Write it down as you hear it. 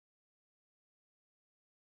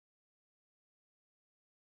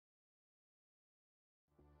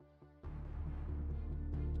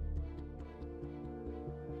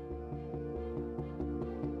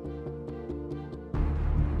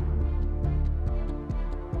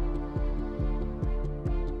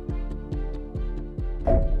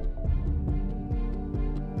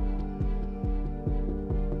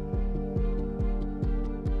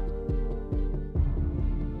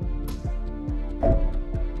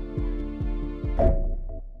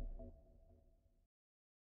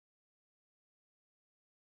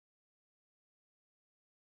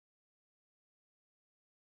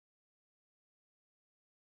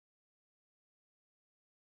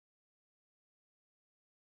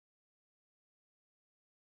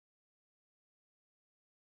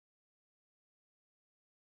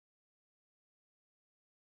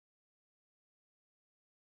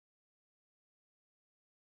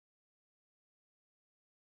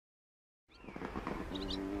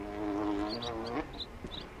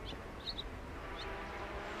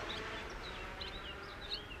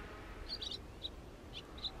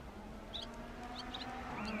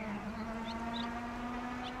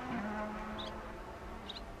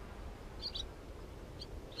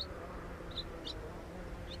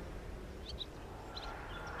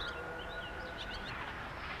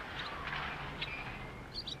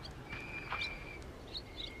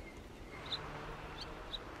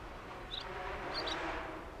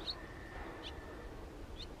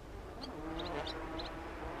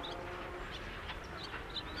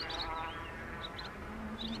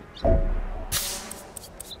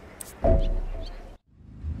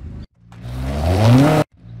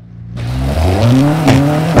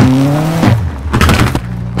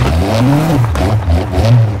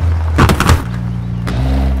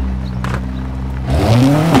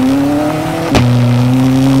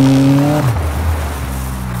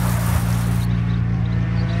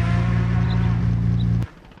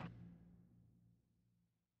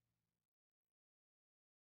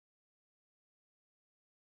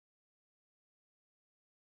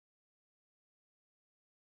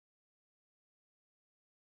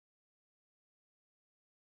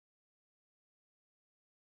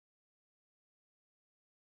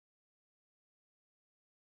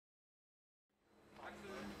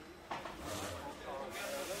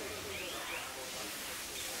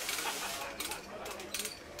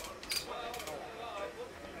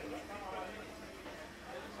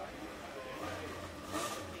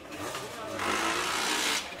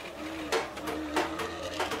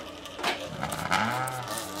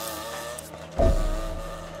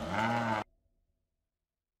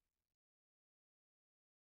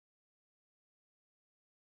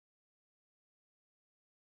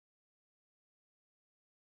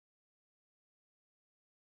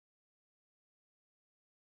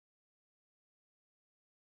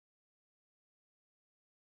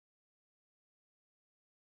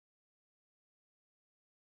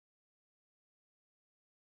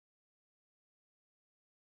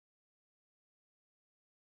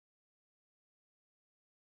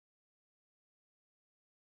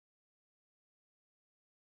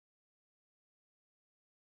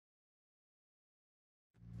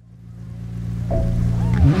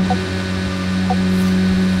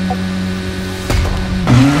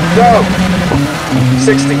Go!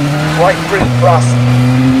 60, right 3 plus.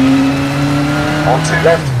 Onto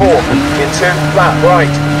left 4, into flat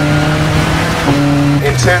right.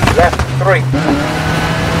 Into left 3.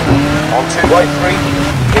 Onto right 3,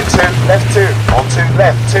 into left 2, onto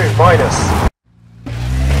left 2 minus.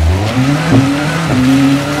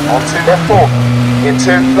 Onto left 4,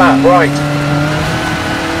 into flat right.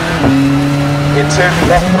 Into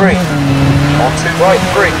left 3, onto right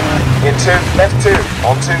 3, into left 2,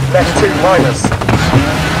 onto left 2 minus.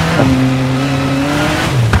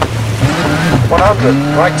 100,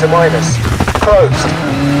 right to minus, closed.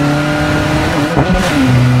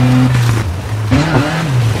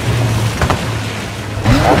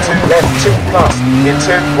 Onto left 2 plus,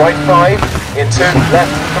 into right 5, into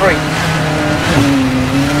left 3.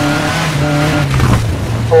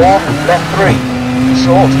 4, left 3,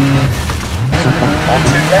 short.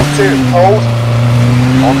 Onto left 2, hold.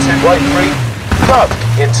 Onto right 3, cut.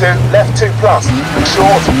 Into left 2 plus,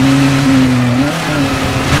 short.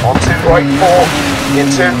 Onto right 4,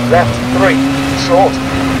 into left 3, short.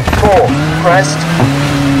 4, crest.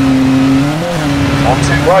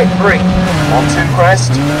 Onto right 3, onto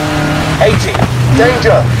crest. 80,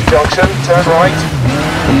 danger, junction, turn right.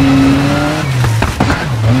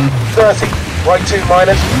 30, right 2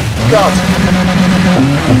 minus, cut.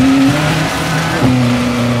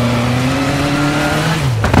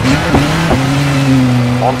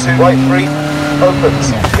 Onto right 3,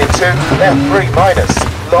 opens, into left 3 minus,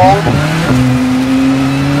 long.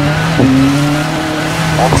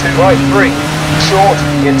 Onto right 3, short,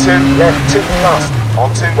 into left 2 plus,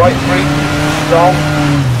 onto right 3, long.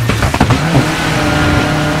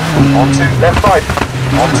 Onto left 5,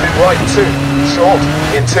 onto right 2, short,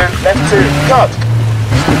 into left 2, cut.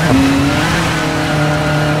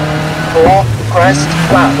 4, crest,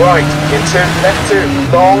 flat right, into left 2,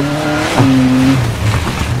 long.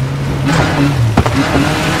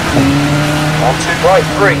 Onto right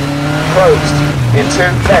 3, closed, into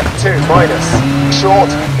left 2 minus,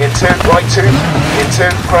 short, into right 2, into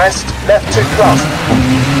crest, left 2 plus.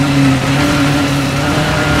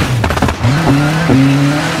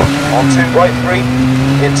 Onto right 3,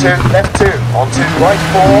 into left 2, onto right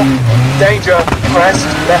 4, danger, crest,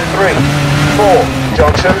 left 3. 4,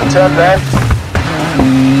 junction, turn left.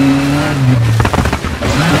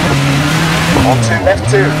 Onto left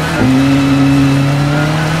 2.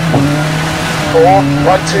 4,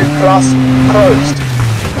 right 2 plus, closed.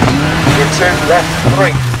 Into left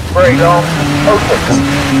 3, very long, opens.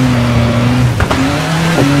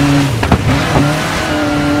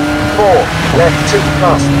 4, left 2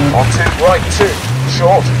 plus, onto right 2,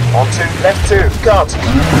 short, onto left 2, cut.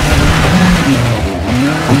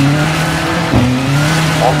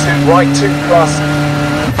 Onto right 2 plus.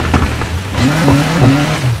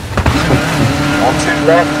 Onto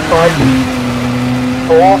left 5.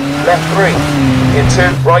 4, left 3. Into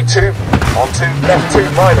right 2. Onto left 2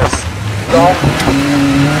 minus. Long.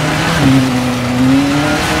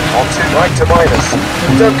 Onto right to minus.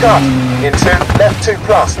 Don't cut. Into left 2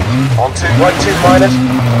 plus. Onto right 2 minus.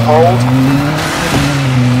 Hold.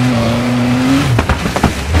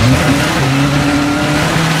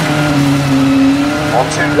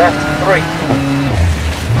 Onto left 3.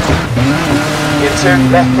 Into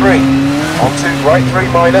left 3. Onto right 3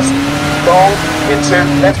 minus. Long. Into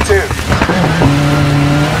left 2.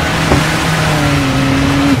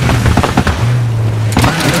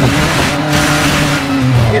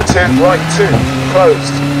 Into right 2.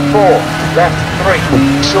 Closed. 4. Left 3.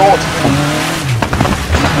 Short.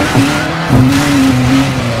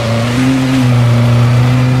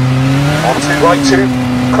 Onto right 2.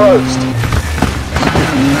 Closed.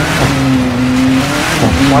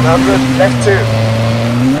 100, left 2.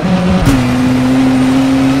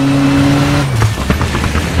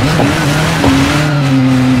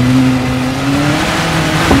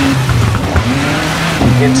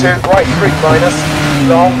 Into right 3 minus,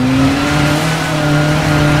 long.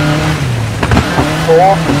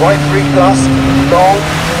 4, right 3 plus, long.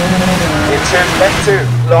 Into left 2,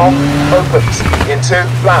 long, opens. Into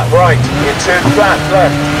flat right, into flat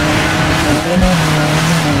left.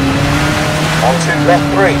 Onto left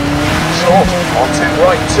 3, short, onto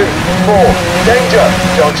right 2, 4, danger,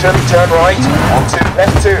 junction, turn right, onto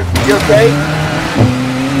left 2, you okay?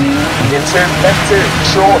 Into left 2,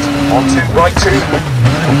 short, onto right 2,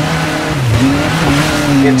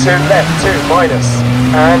 into left 2, minus,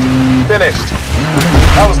 and finished.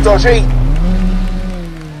 That was dodgy.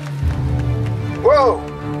 Whoa!